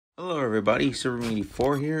Hello everybody,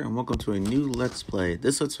 Super84 here, and welcome to a new Let's Play.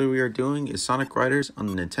 This Let's Play we are doing is Sonic Riders on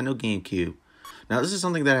the Nintendo GameCube. Now this is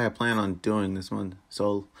something that I had planned on doing this month,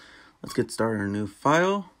 so let's get started on a new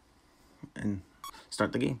file and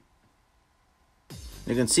start the game.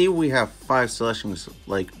 You can see we have 5 selections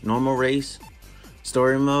like normal race,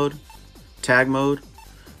 story mode, tag mode,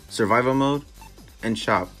 survival mode, and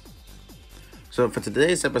shop. So for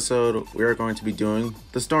today's episode, we are going to be doing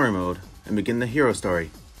the story mode and begin the hero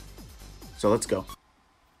story. So let's go.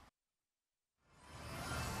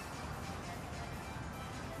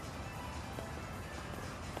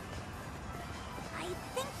 I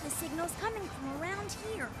think the signal's coming from around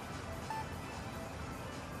here.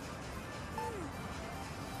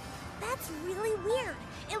 That's really weird.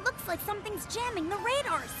 It looks like something's jamming the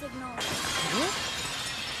radar signal. Huh?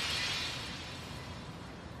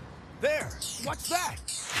 There! What's that?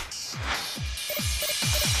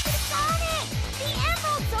 Sonic! The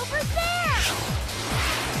emerald's over there!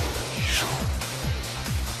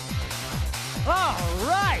 All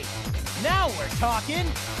right! Now we're talking!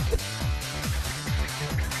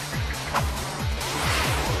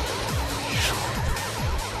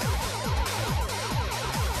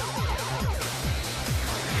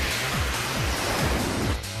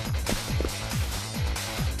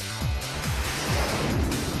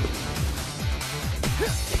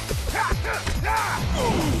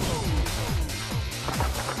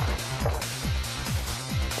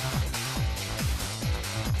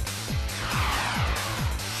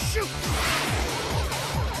 Shoot!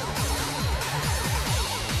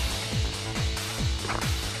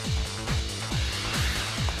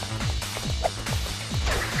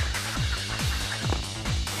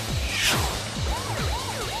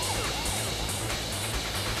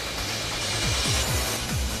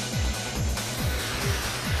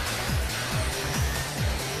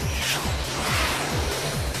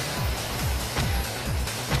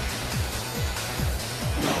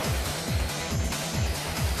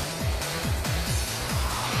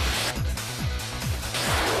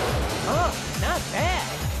 Not bad.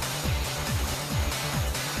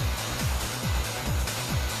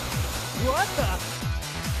 What the?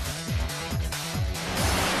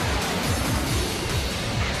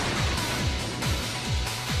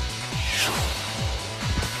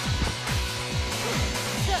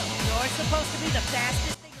 So, you're supposed to be the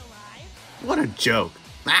fastest thing alive? What a joke.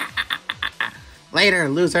 Later,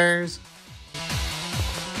 losers.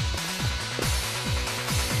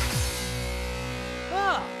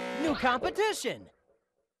 Oh, new competition.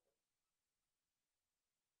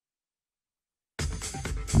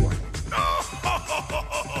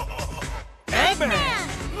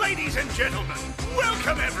 Eggman! Ladies and gentlemen,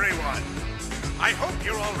 welcome everyone! I hope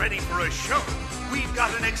you're all ready for a show. We've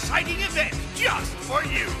got an exciting event just for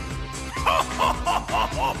you!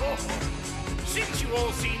 Since you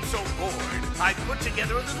all seem so bored, I put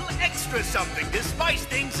together a little extra something to spice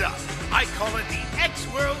things up. I call it the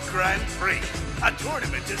X-World Grand-Prix, a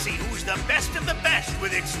tournament to see who's the best of the best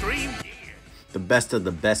with extreme gear. The best of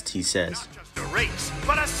the best, he says. Not just a race,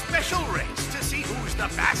 but a special race to see who's the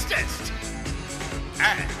fastest.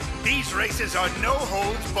 And these races are no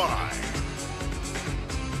holds barred.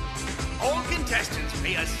 All contestants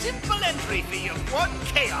pay a simple entry fee of 1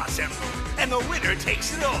 Chaos Emerald, and the winner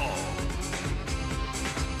takes it all.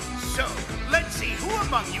 So, let's see who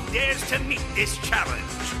among you dares to meet this challenge.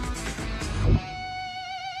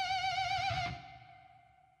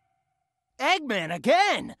 Eggman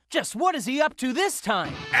again! Just what is he up to this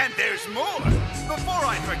time? And there's more. Before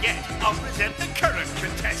I forget, I'll present the current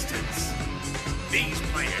contestants. These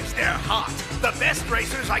players, they're hot. The best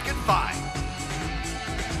racers I can find.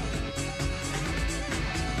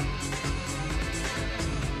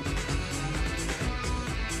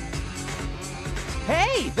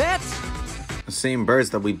 Hey, that's The same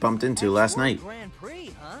birds that we bumped into last night.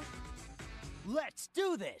 Grand-Prix, huh? Let's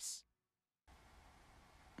do this.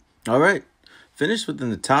 Alright, finished within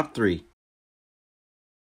the top 3.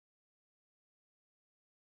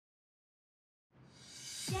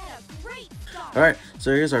 Get a great start! Alright,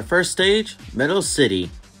 so here's our first stage, Meadow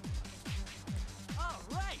City. All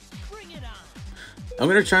right, bring it on. I'm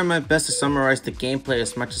going to try my best to summarize the gameplay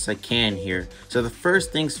as much as I can here. So the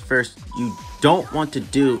first things first, you don't want to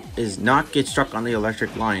do is not get struck on the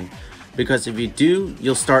electric line. Because if you do,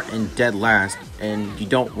 you'll start in dead last, and you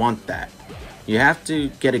don't want that. You have to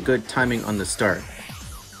get a good timing on the start.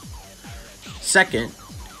 Second,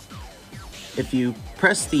 if you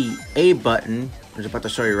press the A button, which I'm about to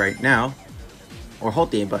show you right now, or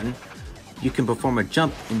hold the A button, you can perform a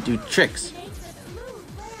jump and do tricks.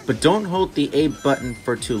 But don't hold the A button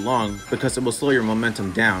for too long because it will slow your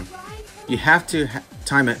momentum down. You have to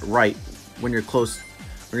time it right when you're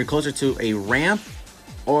closer to a ramp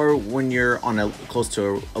or when you're on close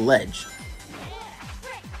to a ledge.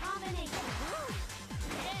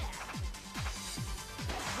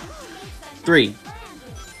 3.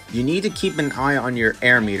 You need to keep an eye on your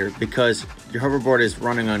air meter because your hoverboard is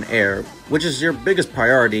running on air, which is your biggest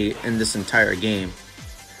priority in this entire game.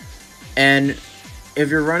 And if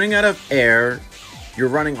you're running out of air, you're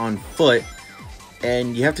running on foot,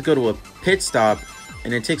 and you have to go to a pit stop,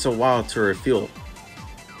 and it takes a while to refuel.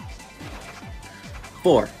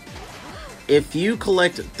 4. If you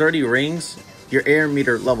collect 30 rings, your air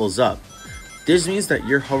meter levels up. This means that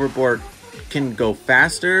your hoverboard can go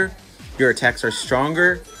faster, your attacks are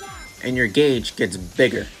stronger, and your gauge gets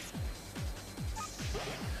bigger.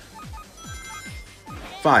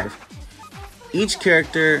 5. Each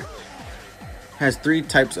character has 3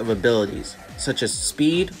 types of abilities, such as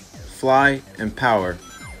speed, fly, and power.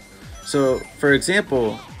 So, for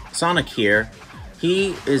example, Sonic here,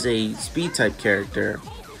 he is a speed type character,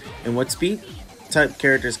 and what speed type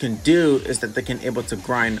characters can do is that they can able to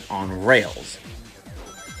grind on rails.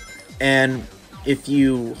 And if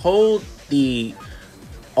you hold the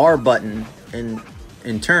R button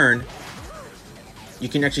and turn, you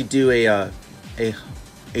can actually do a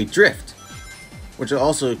drift, which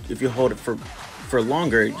also, if you hold it for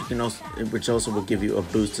longer, you can also, which also will give you a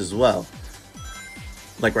boost as well,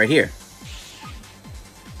 like right here.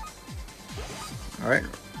 All right,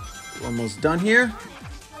 almost done here.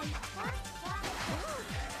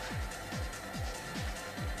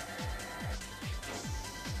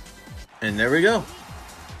 And there we go.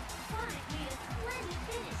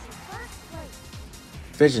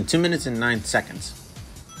 Finished in 2 minutes and 9 seconds.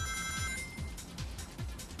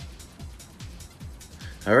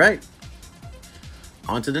 All right,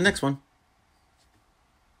 on to the next one.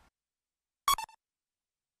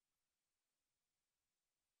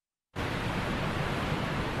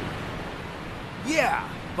 Yeah,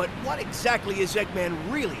 but what exactly is Eggman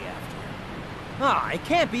really after? Ah, it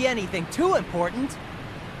can't be anything too important.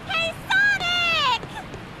 Hey, Sonic!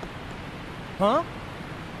 Huh?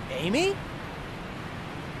 Amy?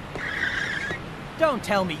 Don't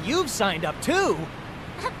tell me you've signed up too!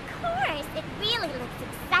 Of course, it really looks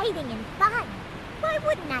exciting and fun. Why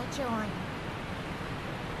wouldn't I join?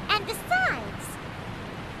 And besides,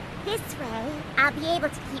 this way, I'll be able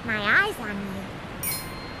to keep my eyes on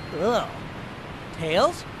you. Ugh.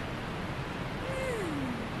 Tails?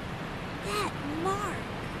 That mark.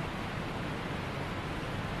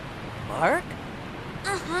 Mark?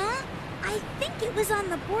 Uh-huh. I think it was on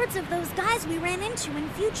the boards of those guys we ran into in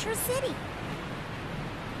Future City.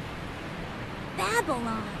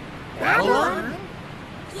 Babylon. Babylon?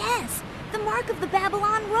 Yes, the mark of the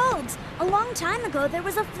Babylon rogues. A long time ago, there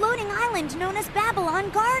was a floating island known as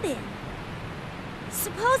Babylon Garden.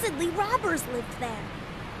 Supposedly, robbers lived there.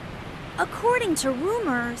 According to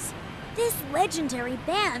rumors, this legendary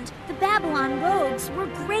band, the Babylon Rogues, were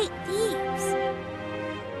great thieves.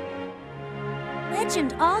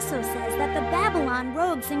 Legend also says that the Babylon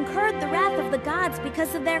Rogues incurred the wrath of the gods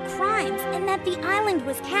because of their crimes, and that the island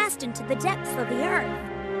was cast into the depths of the earth.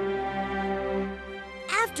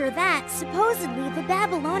 After that, supposedly the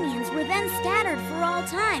Babylonians were then scattered for all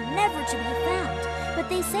time, never to be found. But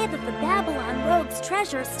they say that the Babylon Rogues'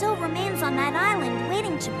 treasure still remains on that island,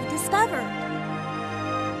 waiting to be discovered.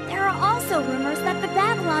 There are also rumors that the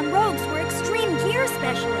Babylon Rogues were extreme gear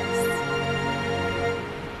specialists.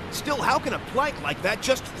 Still, how can a plank like that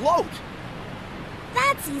just float?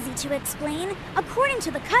 That's easy to explain. According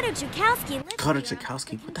to the Cutter-Chukowski...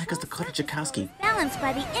 Cutter-Chukowski? What the heck is the Cutter-Chukowski? Balanced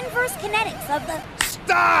by the inverse kinetics of the...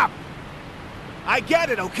 Stop! I get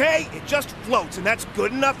it, okay? It just floats, and that's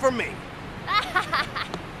good enough for me.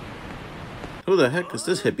 Who the heck is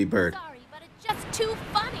this hippie bird? Sorry, but it's just too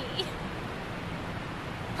funny.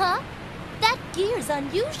 Huh? That gear's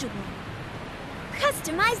unusual.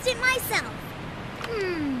 Customized it myself.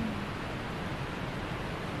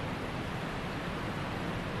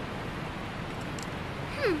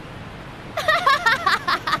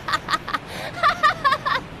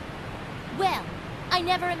 Well, I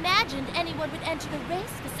never imagined anyone would enter the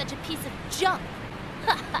race with such a piece of junk.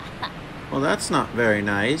 Well, that's not very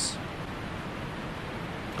nice.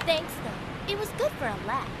 Thanks, though. It was good for a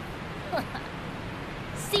laugh.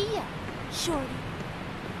 See ya, Shorty.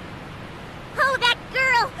 Oh, that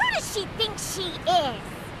girl! Who does she think she is?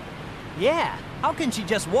 Yeah, how can she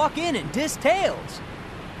just walk in and diss Tails?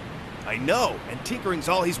 I know, and tinkering's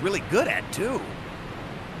all he's really good at, too.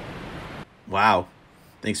 Wow.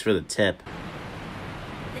 Thanks for the tip.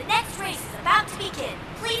 The next race is about to begin.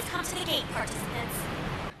 Please come to the gate, participants.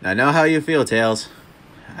 I know how you feel, Tails.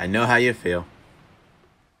 I know how you feel.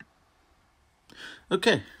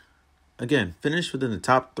 Okay, again, finish within the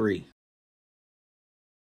top 3.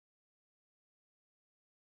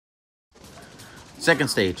 Second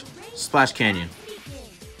stage, Splash Canyon.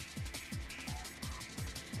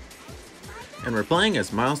 And we're playing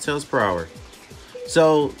as Miles Tails per hour.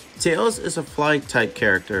 So, Tails is a fly type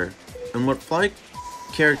character, and what fly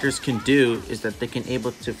characters can do is that they can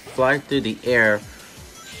able to fly through the air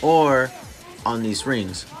or on these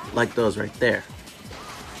rings, like those right there.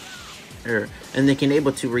 And they can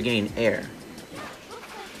able to regain air.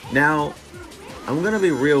 Now, I'm gonna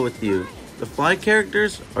be real with you. The fly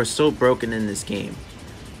characters are so broken in this game.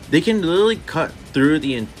 They can literally cut through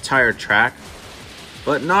the entire track,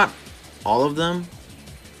 but not all of them.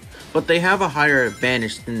 But they have a higher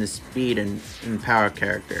advantage than the speed and power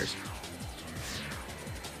characters.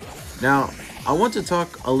 Now, I want to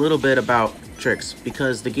talk a little bit about tricks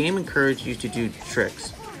because the game encourages you to do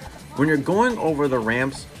tricks. When you're going over the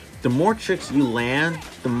ramps, the more tricks you land,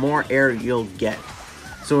 the more air you'll get.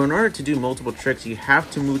 So in order to do multiple tricks, you have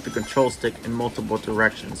to move the control stick in multiple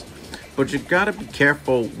directions. But you gotta be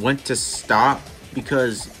careful when to stop,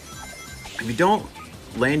 because if you don't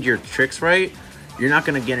land your tricks right, you're not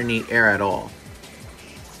gonna get any air at all.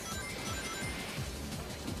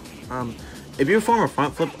 If you perform a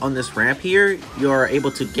front flip on this ramp here, you are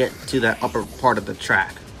able to get to that upper part of the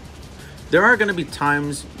track. There are going to be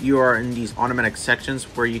times you are in these automatic sections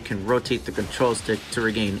where you can rotate the control stick to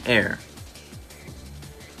regain air.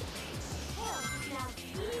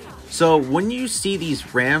 So when you see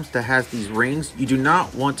these ramps that has these rings, you do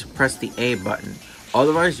not want to press the A button,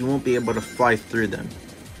 otherwise you won't be able to fly through them.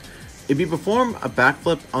 If you perform a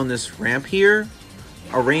backflip on this ramp here,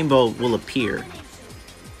 a rainbow will appear.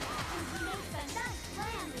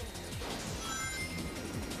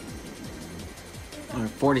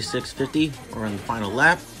 46.50, we're on the final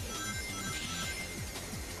lap.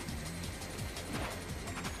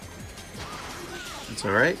 That's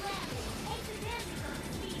alright.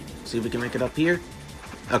 See if we can make it up here.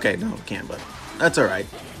 Okay, no, we can't, but that's alright.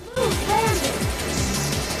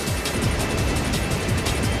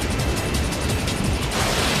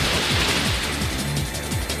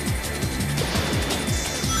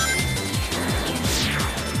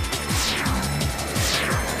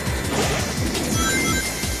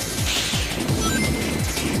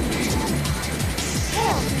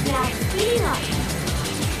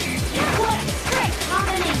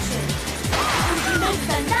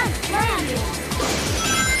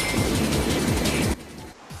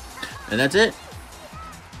 And that's it.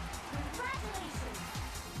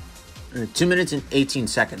 2 minutes and 18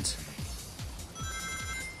 seconds.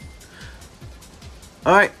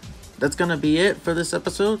 Alright, that's gonna be it for this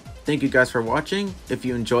episode. Thank you guys for watching. If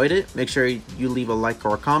you enjoyed it, make sure you leave a like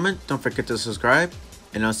or a comment. Don't forget to subscribe.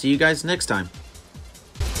 And I'll see you guys next time.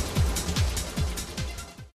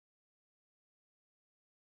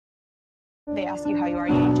 They ask you how you are,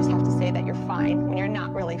 you just have to say that you're fine when you're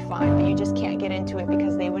not really fine, but you just can't get into it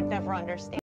because they would never understand.